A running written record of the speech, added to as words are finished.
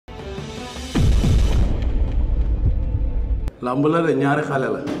làmb la de ñaari xale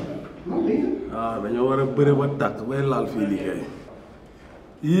la waaw dañoo war a bëre ba tàkk bay laal fii liggéey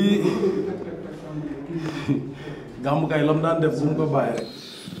yii Gamou Gueye lam daan def bu mu ko bàyyi rek.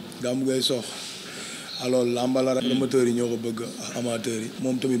 Gamou Gueye sox alors làmba la rek amateurs yi ñoo ko bëgg ak amateurs yi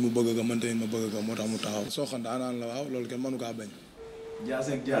moom tamit mu bëgg ko man tamit ma bëgg ko moo tax mu taxaw soxan daanaan la waaw loolu kenn mënu kaa bañ. jaase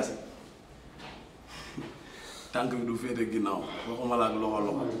ak jaase tànk bi du féete ginnaaw waxuma la ak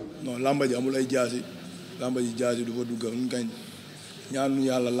loxo. non làmba ji amul ay jaasi làmba ji jaasi du fa dugga ñu kañ ñaanu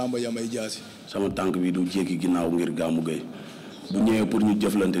yàlla làmba ji am ay jaasi. sama tànk bi du jéggi ginnaaw ngir Gamou Gueye bu ñëwee pour ñu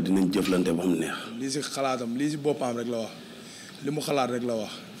jëflante dinañ jëflante ba mu neex. lii si xalaatam lii si boppam rek la wax li mu xalaat rek la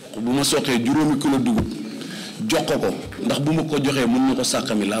wax. bu ma soqee 5 kilo dugub jox ko ndax bu ma ko joxee mën na ko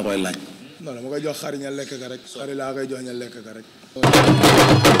sàkkami laa koy laaj. non dama koy jox xari ña lekk ka rek xari laa koy jox ña lekk ka rek.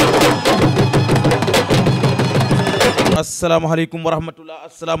 asalaamaaleykum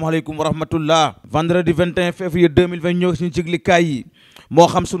wa rahmatullah vendredi 21 février 2020 ñoo suñu yëglikaay yi moo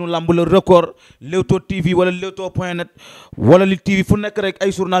xam sunu lamb la record Leewtoo TV wala Leewtoo.net wala li TV fu nekk rek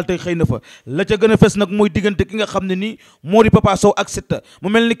ay journal tey xëy na fa la ca gën a fes nag mooy diggante ki nga xam ne nii moo di Papa Sow ak Siteu mu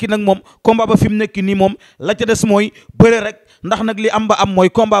mel ni ki nag moom combat ba fi mu nekk nii moom la ca des mooy bëre rek ndax nag li am ba am mooy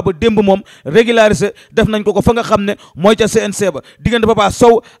combat ba démb moom régularisé def nañ ko fa nga xam ne mooy ca CNC ba diggante Papa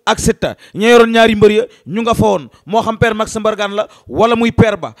Sow ak Siteu ña yoroon ñaari mbër ya ñu nga fa woon moo xam père Max Mbargane la wala muy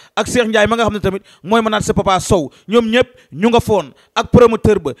père ba ak Cheikh Ndiaye ma nga xam ne tamit mooy mënaat sa Papa Sow ñoom ñëpp ñu nga fa woon ak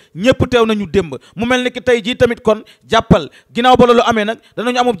promoteur ba ñëpp teew nañu démb mu mel ni ki tey jii tamit kon jàppal ginnaaw ba loolu amee nag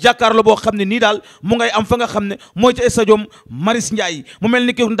danañu amub jàkkaarloo boo xam ne nii daal mu ngay am fa nga xam ne mooy ca stadium Marius Ndiaye mu mel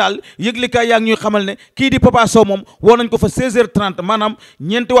ni ki daal yëglikaay yaa ngi ñuy xamal ne kii di Papa Sow moom woo nañ ko fa 16h30 maanaam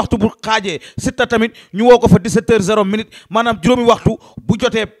ñeenti waxtu bu xaajee Siteu tamit ñu woo ko fa 17h0 maanaam juróomi waxtu bu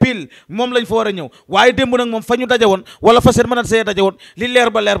jotee pile moom lañ fa war a ñëw waaye démb nag moom fa ñu daje woon wala fa seen mën a see daje woon li leer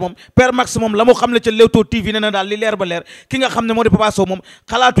ba leer moom père Max moom la mu xam ne ca Leewtoo TV nee na daal li leer ba leer ki nga xam ne moo di Papa Sow moom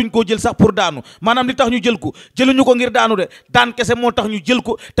xalaatuñ koo jël sax pour daanu maanaam li tax ñu jël ko jëluñu ko ngir daanu de daan kese moo tax ñu jël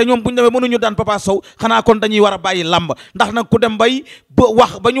ko te ñoom buñ demee mënuñu daan Papa Sow xanaa kon dañuy war a bàyyi làmb ndax nag ku dem bay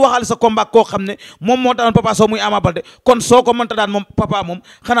ba ñu waxal sa combat koo xam ne moom moo daan Papa Sow muy Ama Baldé kon soo ko mënta daan moom papa moom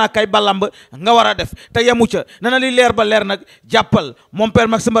xanaa kay ba làmb nga war a def te yemu ca nee na li leer ba leer nag jàppal moom père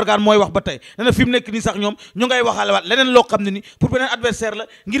Max Mbargane mooy wax ba tey nee na fi mu nekk nii sax ñoom ñu ngay waxaale waat leneen loo xam ne ni pour beneen adversaire la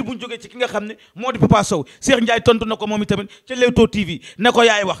ngir buñ jógee ci ki nga xam ne moo di Papa Sow Cheikh Ndiaye tontu na ko moom itamit ca Leewtoo TV ne ko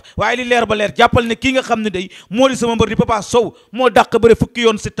yaay wax waaye li leer ba leer jàppal ne kii nga xam ne day moo di sama mbër di Papa Sow moo dàq bëre fukki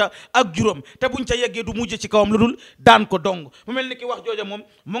yoon Siteu ak juróom te buñ ca yeggee du mujj ci kawam lu dul daan ko dong mu mel ni ki wax jooja moom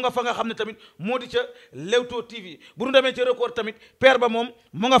mu nga fa nga xam ne tamit moo di ca Leewtoo TV bu ñu demee ca record tamit père ba moom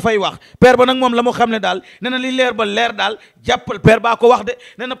mu nga fay wax père ba nag moom la mu xam ne daal nee na li leer ba leer daal jàppal père baa ko wax de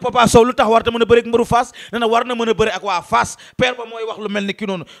nee na Papa Sow lu tax war ta mën a bëre ak mbëru Fass nee na war na mën a bëre ak waa Fass père ba mooy wax lu mel ni ki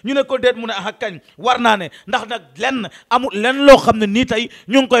noonu ñu ne ko déet mu ne ah kañ war naa ne ndax nag lenn amul lenn loo xam ne nii tey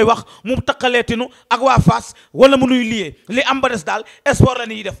ñu ngi koy wax mu taqaleetinu ak waa Fass wala mu nuy liyee li am ba des daal sport la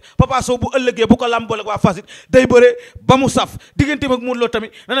ñuy def Papa Sow bu ëllëgee bu ko lam boole ak waa Fass it day bëre ba mu saf digganteem ak Modou Lo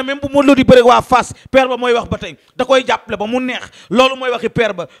tamit nee na même bu Modou Lo di bëre ak waa Fass père ba mooy wax ba tey da koy jàppale ba mu neex loolu mooy waxi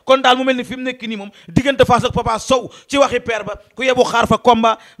père ba kon daal mu mel ni fi mu nekk nii moom diggante Fass ak Papa Sow ci waxi père ba ku yebu xaar fa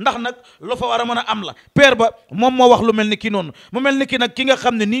combat ndax nag lu fa war a mën a am la père ba moom moo wax lu mel ni ki noonu mu mel ni ki nag ki nga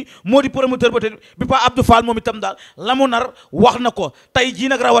xam ne nii moo di promoteur ba te bi Pa Abdou Fall moom itam daal la mu nar wax na ko tey jii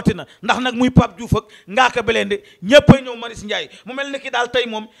nag rawatina ndax nag muy Pape Diouf ak Ngaaka Blindé ñëppay ñëw Marius Ndiaye mu mel ni ki daal tey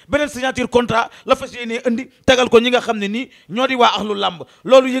moom beneen signature contrat la fas yéenee indi tegal ko ñi nga xam ne nii ñoo di waa axlu làmb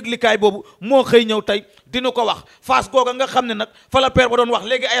loolu yëglikaay boobu moo xëy ñëw tey dina ko wax Fass googa nga xam ne nag fa la père ba doon wax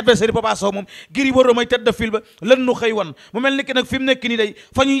léegi ay adversaire Papa Sow moom Gris Bordeaux may tête de file ba lan nu xëy wan mu mel ni ki nag fi mu nekk nii day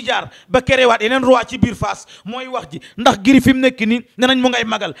fa ñuy jaar ba kerewaat yeneen roi ci biir Fass mooy wax ji ndax Gris fi mu nekk nii ne nañ mu ngay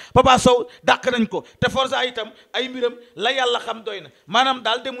magal Papa Sow dàq nañ ko te Forza itam ay mbiram la yàlla xam doy na maanaam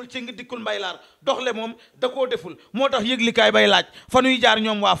daal demul ci ngi dikkul mbaylaar doxle moom da koo deful moo tax yëglikaay bay laaj fa ñuy jaar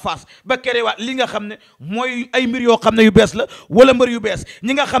ñoom waa Fass ba kerewaat li nga xam ne mooy ay mbir yoo xam ne yu bees la wala mbër yu bees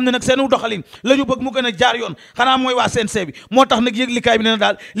ñi nga xam ne nag seenu doxalin la ñu bëgg mu gën a jaar yoon xanaa mooy waa CNG bi moo tax nag yëglikaay bi nee na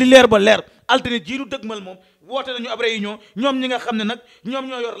daal li leer ba leer altine jii nu dëgmal moom woote nañu ab réunion ñoom ñi nga xam ne nag ñoom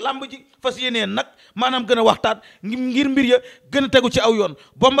ñoo yor lamb ji fas yéenee nag maanaam gën a waxtaan ngir mbir ya gën a tegu ci aw yoon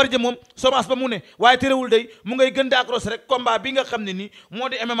Bombardier moom semence ba mu ne waaye terewul day mu ngay gën di accroché rek combat bi nga xam ne nii moo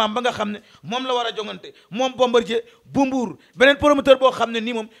di MMA ba nga xam ne moom la war a jongante moom Bombardier bu Mbuur beneen promoteur boo xam ne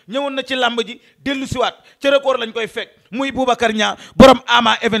nii moom ñëwoon na ci lamb ji dellu siwaat ca record lañ koy fekk muy Boubacar Niang borom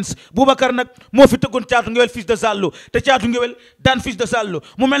Ama Events Boubacar nag moo fi tëggoon caatu ngewel fils de Zallo te caatu ngewel daan fils de Zallo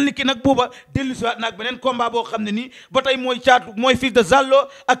mu mel ni ki nag buuba dellu siwaat naag beneen combat boo xam ne nii ba tey mooy caatu mooy fils de Zallo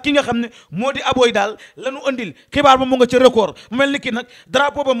ak ki nga xam ne moo di Aboy daal la ñu andil xibaar ba mu nga ca record mu mel ni ki nag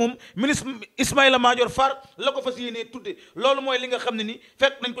drapeau ba moom ministre Ismaïla Madior Fall la ko fas yéenee tudde loolu mooy li nga xam ne ni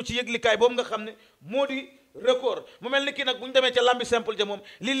fekk nañ ko ci yëglikaay boobu nga xam ne moo di record mu mel ni kii nag bu ñu demee ca lambi simple ja moom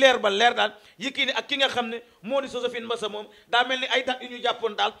li leer ba leer daal Yékini ak ki nga xam ne moo di Joséphine Mbassa moom daa mel ni ay date yu ñu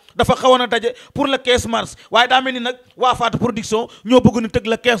jàppoon daal dafa xawoon a daje pour le 15 mars waaye daa mel ni nag waa Faatu production ñoo bëgg ni tëgg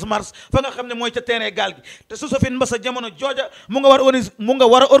le 15 mars fa nga xam ne mooy ca terrain gaal gi te Joséphine Mbassa jamono jooja mu nga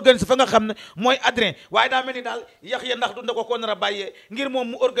war a organiser fa nga xam ne mooy Arene waaye daa mel ni daal yax ya ndax du nda ko nar a bàyyee ngir moom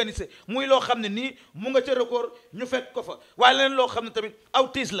mu organiser muy loo xam ne nii mu nga ca record ñu fekk ko fa waaye leneen loo xam ne tamit aw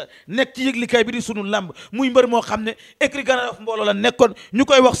tiis la nekk ci yëglikaay bi di sunu lamb muy mbër moo xam ne écrit Grand Yoff mbooloo la nekkoon ñu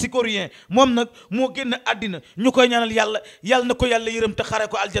koy wax si coréen moom nag moo génn àddina ñu koy ñaanal yàlla na ko yàlla yërëm te xare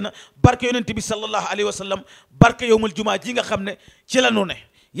ko aljana barke yonent bi sallallahu alayhi wa sallam barke yowmal jumaa ji nga xam ne ci la nu ne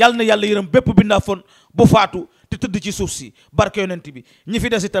yàlla na yàlla yërëm bépp bindaafoon bu faatu te tëdd ci suuf si barke yonent bi ñi fi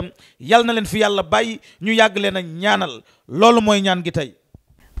des itam yàlla na leen fi yàlla bàyyi ñu yàgg leen a ñaanal loolu mooy ñaan gi tey.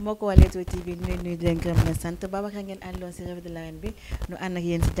 moo ko waa Leewtoo TV ñu leen nuyu di leen gërëm leen sant Babacar ngeen àndoon si revue de l'arène bi nu ànd ak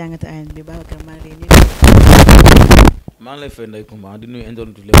yéen si jàngatu arène bi Babacar maa ngi lay nuyu. maa ngi lay fay Ndeye Coumba di nuyu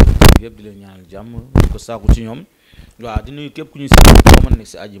internet Leewtoo TV yëpp di leen ñaanal jàmm di ko saaku ci ñoom waaw di nuyu képp ku ñuy si boo mën nekk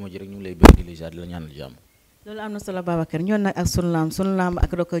si àjjuma ji rek ñu ngi lay bëgg di la ñaanal jàmm. loolu am na solo Babacar ñoon nag ak sunu lamb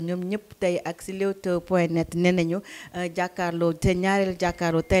ak Record ñoom ñëpp tey ak si Leewtoo.net nee nañu jàkkaarloo te ñaareelu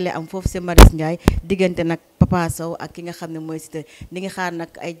jàkkaarloo tey la am foofu si Maris Ndiaye diggante nag Papa Sow ak ki nga xam ne mooy Siteu di nga xaar nag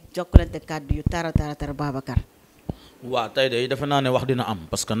ay jokkalante kàddu yu tara Babacar. waaw tey de defe naa ne wax dina am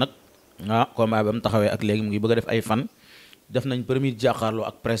parce que nag combat ba mu taxawee ak léegi mu ngi bëgg a def ay fan def nañ premier jàkkaarloo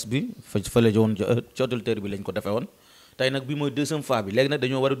ak presse bi fële woon ci auditeur bi lañ ko defee woon. tey nag bi mooy deuxième fois bi léegi nag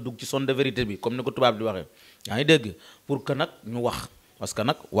dañoo war a dugg ci zone de vérité bi comme ni ko tubaab di waxee yaa ngi dégg pour que nag ñu wax parce que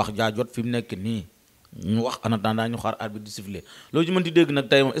nag wax jaa jot fi mu nekk nii ñu wax en attendant ñu xaar arbitre di siffler loolu ci mën di dégg nag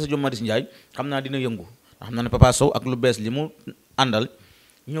tey moom stade Maris Ndiaye xam naa dina yëngu ndax xam naa ne Papa Sow ak lu bees li mu àndal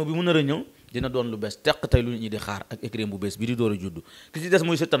ñëw bi mu nar a ñëw dina doon lu bees teq tey lu ñi di xaar ak écrit bu bees bi di door a judd ki ci des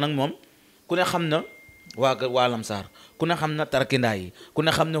muy Siteu nag moom ku ne xam na waa Lamsaar ku ne xam na tarkindaa yi ku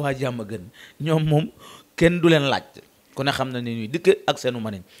ne xam ne waa jàmm gën ñoom moom kenn du leen laaj ku ne xam na ni ñuy dikk ak seenu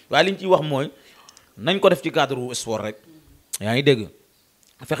maniñ waaye li ñu ciy wax mooy nañ ko def ci cadre sport rek yaa ngi dégg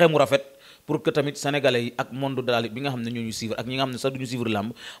fexe mu rafet pour que tamit sénégalais yi ak monde daal bi nga xam ne ñoo ñu suivre ak ñi nga xam ne sax duñu suivre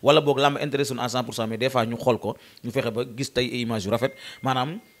làmb wala boog làmb intéressé à 100% mais des fois ñu xool ko ñu fexe ba gis tey image yu rafet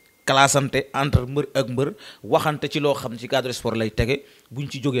maanaam classante entre mbër ak mbër waxante ci loo xam ci cadre sport lay tege buñ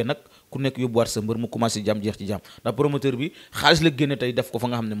ci jógee nag ku nekk yóbbuwaat sa mbër mu commencé jàmm jeex ci jàmm ndax promoteur bi xaalis la génne tey def ko fa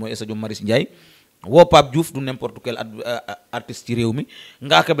nga xam ne mooy stade Maris Ndiaye woo Pape Diouf du n'importe quel artiste ci réew mi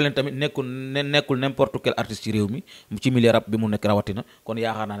Ngaaka Blindé tamit nekkul n'importe quel artiste ci réew mi ci milieu rap bi mu nekk rawatina kon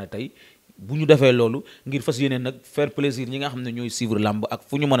yaakaar naa ne tey bu ñu defee loolu ngir fas yéene nag faire plaisir ñi nga xam ne ñooy suivre làmb ak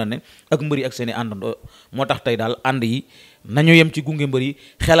fu ñu mën a ne ak mbër yi ak seeni àndandoo moo tax tey daal ànd yi nañu yem ci gunge mbër yi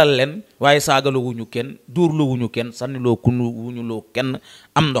xelal leen waaye saagaloo wuñu kenn dóorloo wuñu kenn sànniloo kunu wuñu loo kenn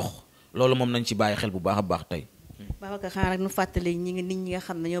am ndox loolu moom nañ ci bàyyi xel bu baax a baax tey. Babacar xanaa rek nu fàttali nit ñi nga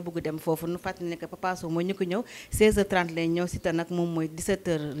xam ne ñoo bëgg dem foofu nu fàttali ne que Papa Sow mooy ñu ko ñëw 16h30 lay ñëw Siteu nag moom mooy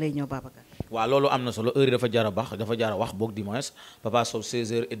 17h lay ñëw Babacar. waaw loolu am na solo heure yi dafa jar a wax boog dimanche Papa Sow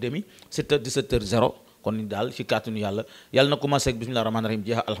 16h30 Siteu 17h0 kon ni daal ci kàttanu yàlla na commencé ak bismillah rahmaani rahim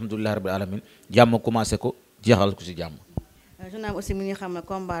jeexal alhamdulillahi rabbil alamin jàmm commencé ko jeexal ko ci jàmm. journal aussi mu ngi xam ne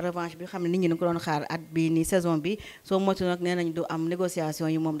combat revanche bi xam ne nit ñi dañu ko doon xaar at bi ni saison bi soo moytu nag nee nañ du am négociation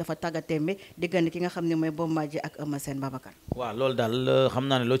yi moom dafa tàggatémbe diggante ki nga xam ne mooy Bombardier ak Eumeu Sène Babacar. waaw loolu daal xam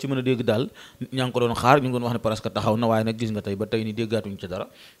naa ne loo ci mën a dégg daal ñaa ngi ko doon xaar ñu ngi doon wax ne presque taxaw na waaye nag gis nga tey ba tey ni déggaatuñu ci dara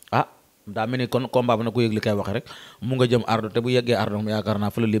daa mel ni kon combat ba na ko yëg li kay waxe rek mu nga jëm ardo te bu yeggee ardo moom yaakaar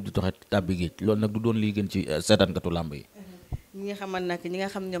naa fa la lépp di toxe tàbbi géej loolu nag du doon lii gën ci seetaankatu làmb yi. ñi nga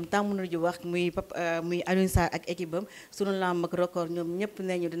xam ne ñoom tàmm nañu wax muy Alioune Sarr ak équipe am sunu lamb ak Record ñoom ñëpp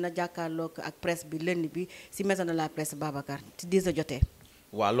nee ñu dina jàkkaarloo ak presse bi lundi bi ci maison de la presse Babacar ci 10h jotee.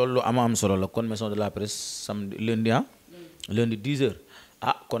 waaw loolu lu am solo la kon maison de la presse samedi lundi 10h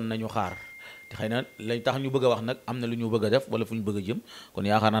kon nañu xaar te xëy na lañ tax ñu bëgg a wax nag am na lu ñu bëgg a def wala fu ñu bëgg a jëm kon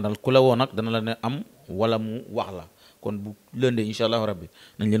yaakaar naa daal ku la woo nag dana la ne am wala mu wax la kon bu lundi incha allahu rabbi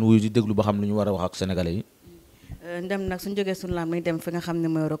nañ leen wuyu di déglu ba xam lu ñu war a wax ak sénégalais yi. ndem nag suñu jógee suñu lamb nañ dem fi nga xam ne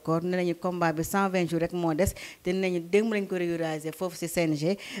mooy Record ne nañu combat bi 120 jours rek moo des te ne nañu démb lañ ko régulariser foofu ci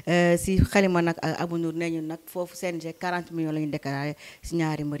CNG ci xalima nag ak Abou Nour ne ñu nag foofu CNG 40 millions la ñu déclaré ci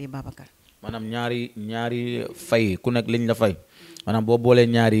ñaari mbër yi Babacar. maanaam ñaari fay ku nekk liñ la fay maanaam boo boolee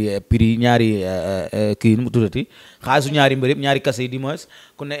ñaari prix ñaari kii nu mu tuddati xaalisu ñaari mbër yëpp ñaari kase yi dimanche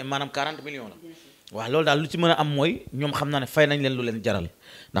ku ne maanaam 40 millions la. waaw loolu daal lu ci mën a am mooy ñoom xam naa ne fay nañ leen lu leen jaral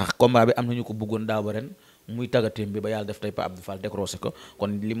ndax combat bi am nañu ko bëggoon daaw ba ren muy tàggateem bi ba yàlla def tey Pape Abdou Fall décroché ko kon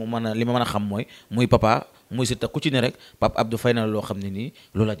li ma mën a xam mooy muy papa muy Siteu ku ci ne rek Pape Abdou fay na la loo xam ne nii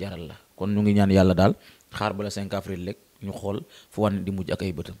lu la jaral la kon ñu ngi ñaan yàlla daal xaar ba la 5 avril rek ñu xool fu wane di mujj ak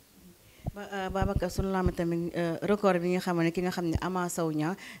ay bëtam. Babacar sunu lamb tamit record bi nga xam ne ki nga xam ne Ama Sow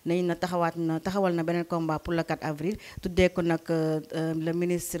Niang nañu na taxawal na beneen combat pour le 4 avril tuddee ko nag le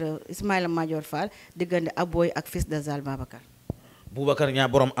ministre Ismaïla Madior Fall diggante Aboy ak Fils de Zal Babacar. Boubacar ñaa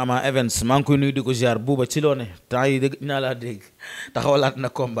borom Ama Events maa ngi koy nuyu di ko ziar Bouba ci loo ne temps yi dégg naa laa dégg taxawalaat na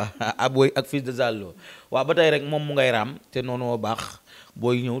combat Aboy ak Fils de Zal waaw ba tey rek moom mu ngay raam te noonu moo baax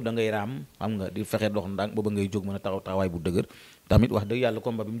booy ñëw da ngay raam xam nga di fexe dox ndànk booba ngay jóg mën a taxawaay bu dëgër tamit wax dëgg yàlla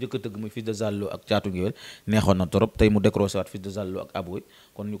combat bi mu njëkk a tëgg muy Fils de Zal ak Caatu Ngéwél neexoon na trop tey mu décroché waat Fils de Zal ak Aboy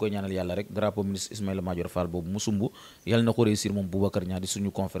kon ñu koy ñaanal yàlla rek drapeau ministre Ismaïla Madior Fall boobu mu sumb yàlla na ko réussir moom Boubacar ñaa di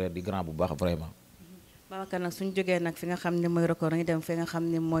suñu confrère di grand bu baax vraiment. Babacar nag suñu jógee nag fi nga xam ne mooy record nañu dem fi nga xam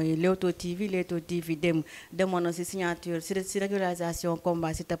ne mooy Leewtoo TV demoon na si signature si régularisation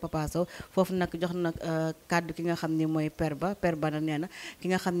combat Siteu Papa Sow foofu nag jox nag kàddu ki nga xam ne mooy per ba na nee na ki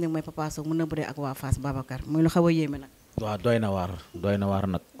nga xam ne mooy Papa Sow mën na bëree ak waa Fass Babacar muy lu xaw a yéeme nag. waaw doy na waar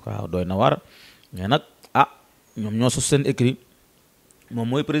nag waaw doy na waar mais nag ñoom ñoo sos seen écrit moom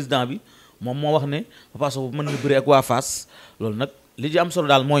mooy président bi moom moo wax ne Papa Sow mën na bëree ak waa Fass loolu nag li ci am solo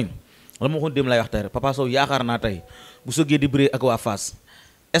daal mooy. wala moo xoon dem lay wax tey rek Papa Sow yaakaar naa tey bu sëggee di bëree ak waa Fass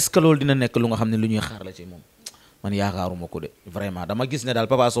est-ce que loolu dina nekk lu nga xam ne lu ñuy xaar la ci moom man yaakaaruma ko de vraiment dama gis ne daal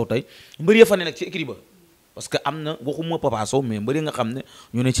Papa Sow tey mbër ya fa ne nag ci écrit ba parce que am na waxuma Papa Sow mais mbër yi nga xam ne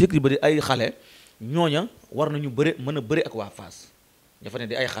ñu ne ci écrit ba di ay xale ñooña war nañu mën a bëre ak waa Fass ña fa ne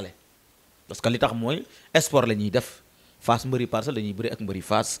di ay xale parce que li tax mooy sport la ñuy def Fass mbëri Parcelles dañuy bëri ak mbëri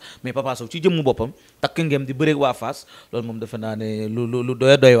Fass mais Papa Sow ci jëmmu boppam takk ngeem di bëri ak waa Fass loolu moom defe naa ne lu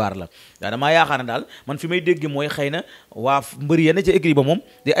doy waar la waaw damaa yaakaar ne daal man fi may dégg mooy xëy na waa mbëri yenn ci écrit ba moom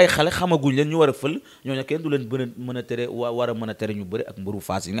di ay xale xamaguñ leen ñu war a fël ñooñu kenn du leen mën a tere war a mën a tere ñu bëri ak mbëru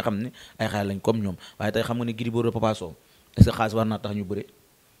Fass yi nga xam ne ay xale lañ comme ñoom waaye tey xam nga ne Gris Bordeaux Papa Sow est-ce que xaalis war naa tax ñu bëri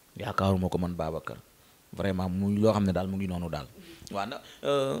yaakaaruma ko man Babacar vraiment muy loo xam ne daal mu ngi noonu daal waaw na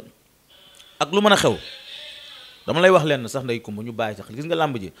ak lu mën a xew dama lay wax leen sax ndey kumba ñu bàyyi sax gis nga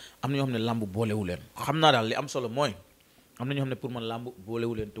làmb ji am na ñoo xam ne làmb boolewu leen xam naa daal li am solo mooy am na ñoo xam ne pour man làmb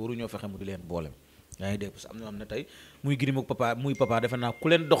boolewu leen te waruñoo fexe mu di leen boole yaa ngi dégg parce que am na ñoo xam ne tey muy Gris ak papa muy papa defe naa ku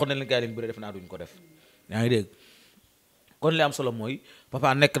leen dox ne leen gaay leen bëre defe naa duñ ko def yaa ngi dégg kon li am solo mooy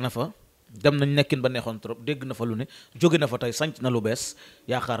papa nekk na fa dem nañ nekkin ba neexoon trop dégg na fa lu ne jóge na fa tey sanc na lu bees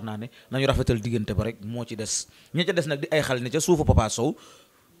yaakaar naa ne nañu rafetal diggante ba rek moo ci des ña ca des nag di ay xale ne ca suufu Papa Sow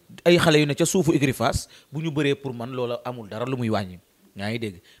ay xale yu ne ca suufu écurie Fass bu ñu bëree pour man loola amul dara lu muy wàññi yaa ngi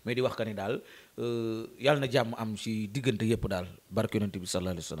dégg mais di wax ka ni daal yàlla na jàmm am ci diggante yépp daal barke yonent bi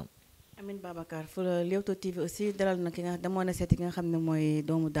sallallahu alayhi wa sallam. Amin Babacar fu Leewtoo TV aussi dalal na ki nga demoon na seeti ki nga xam ne mooy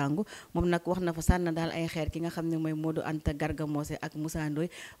doomu dàngu moom nag wax na fa sànn daal ay xeer ki nga xam ne mooy Modou Anta Garga Mbossé ak Moussa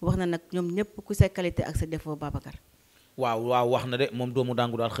Ndoye wax na nag ñoom ñëpp ku sa qualité ak sa défaut Babacar. waaw wax na de moom doomu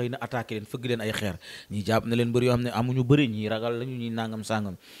dàngu daal xëy na attaqué leen fëgg leen ay xeer ñi jàpp na leen bëri yoo xam ne amuñu bëri ñi ragal lañu ñi nangam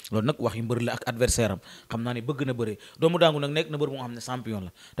sangam loolu nag wax yi mbër la ak adversaire am xam naa ne bëgg na bëri doomu dàngu nag nekk na mbër bu nga xam ne champion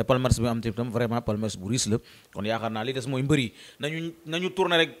la te palmarès bi am tam vraiment palmarès bu riche la kon yaakaar naa li des mooy mbër yi nañu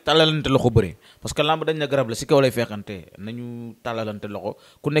tourné rek tàllalante loxo bëri parce que lamb dañ na garab la si kaw lay feexante nañu tàllalante loxo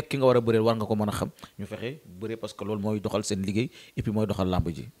ku nekk ki nga war a bëree war nga ko mën a xam ñu fexe bëri parce que loolu mooy doxal seen liggéey et puis mooy doxal lamb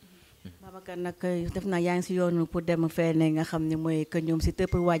ji. Babacar nag def naa yaa ngi si yoonu pour dem fee ne nga xam ne mooy que ñoom si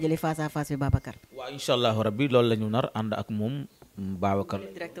tëpp waajale face à face bi Babacar. waaw incha allahu rabbi loolu la ñu nar ànd ak moom Babacar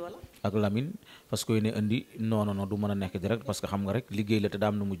direct wala ak Lamine parce que ne indi non du mën a nekk direct parce que xam nga rek liggéey la te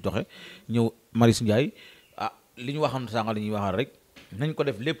daam na mu doxe ñëw Maris Ndiaye li ñu waxoon sànq li ñuy waxal rek nañ ko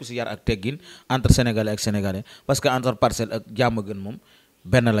def lépp si yar ak teggin entre sénégalais ak sénégalais parce que entre Parcelles ak Diamaguène moom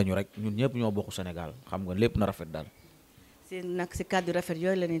benn lañu rek ñun ñëpp ñoo bokk Sénégal xam nga lépp na rafet daal. si nag si kàddu rafet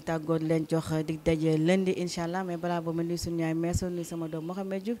yooyu la ñuy tàggoon leen jox di daje lundi incha allah mais balaa boobu ma nuyu suñu yaay meeso nuyu sama doom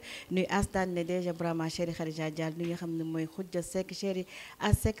Mohamed Diouf nuyu Astane ne déjà vraiment chéri Khadija Diall nuyu nga xam ne mooy Khoudia Seck chéri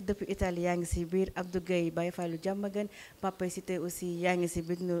à Seck depuis Italie yaa ngi si biir Abdou Gueye Baye Fallou Diamaguène Papa Cité aussi yaa ngi si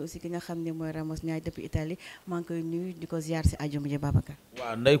biir nuyu aussi ki nga xam ne mooy Ramos Ndiaye depuis Italie maa ngi koy nuyu di ko ziar si ajuma ji Babacar.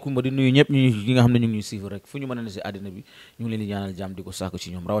 waaw Ndeye Coumba di nuyu ñëpp ñi nga xam ne ñu ngi ñuy suivre rek fu ñu mën a ne si àddina bi ñu ngi leen di ñaanal jàmm di ko sàkku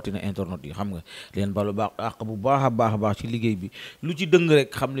ci ñoom rawatina internet yi xam nga leen balu baax àq bu baax a baax ci liggéey bi ci dëng rek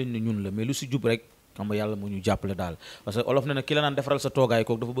xam leen ne ñun la mais lu si jub rek xam nga yàlla moo ñu jàppale daal parce que olof ne na ki la naan defaral sa toogaay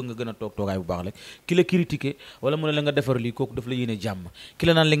kooku dafa bëgg nga gën a toog toogaay bu baax rek ki la critiqué wala mu ne la nga defar lii kooku daf la yéene jàmm ki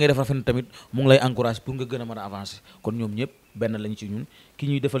la naan li ngay defar fen tamit mu ngi lay encourage pour nga gën a mën a avancer kon ñoom ñëpp benn lañ ci ñun ki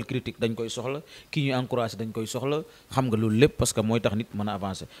ñuy defal critique dañ koy soxla ki ñuy encouragé dañ koy soxla xam nga loolu lépp parce que mooy tax nit mën a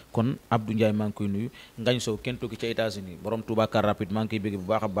avancer kon Abdou Ndiaye maa ngi koy nuyu Ngañ Sow kenn tukki ca États-Unis borom Touba car rapide maa ngi koy bëgg bu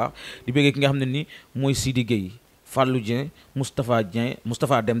baax a baax di bëgg ki nga xam ne ni mooy Sidi Gueye Fallou Dieng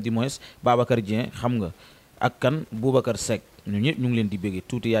Moustapha Dem di moins Babacar Dieng xam nga ak kan Boubacar Seck ñoom ñëpp ñu ngi leen di bëggee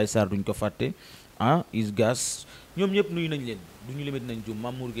tuuti yaay Sarr duñ ko fàtte Isgas ñoom ñëpp nuyu nañ leen duñu limit nañ jum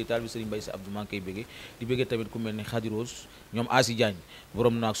Mamour Gueye taal bi Serigne Mbaye Sy Abdou maa ngi koy bëggee di bëggee tamit ku mel ni Khadiros ñoom Asi Diagne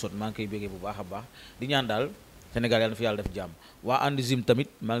borom naak sot maa ngi koy bëggee bu baax a baax di ñaan daal Sénégal yàlla na fi yàlla def jàmm waa Andizim tamit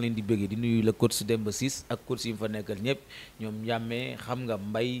maa ngi leen di bëggee di nuyu la coach Demba Ciss ak coach yi mu fa nekkal ñëpp ñoom njàmmee xam nga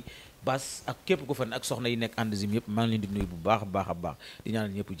Mbay Bas ak képp ku fa ne ak soxna yi nekk Andizim yëpp maa ngi leen di nuyu bu baax a baax a baax di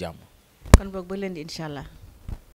ñaanal ñëpp jàmm kon boog ba leen di incha allah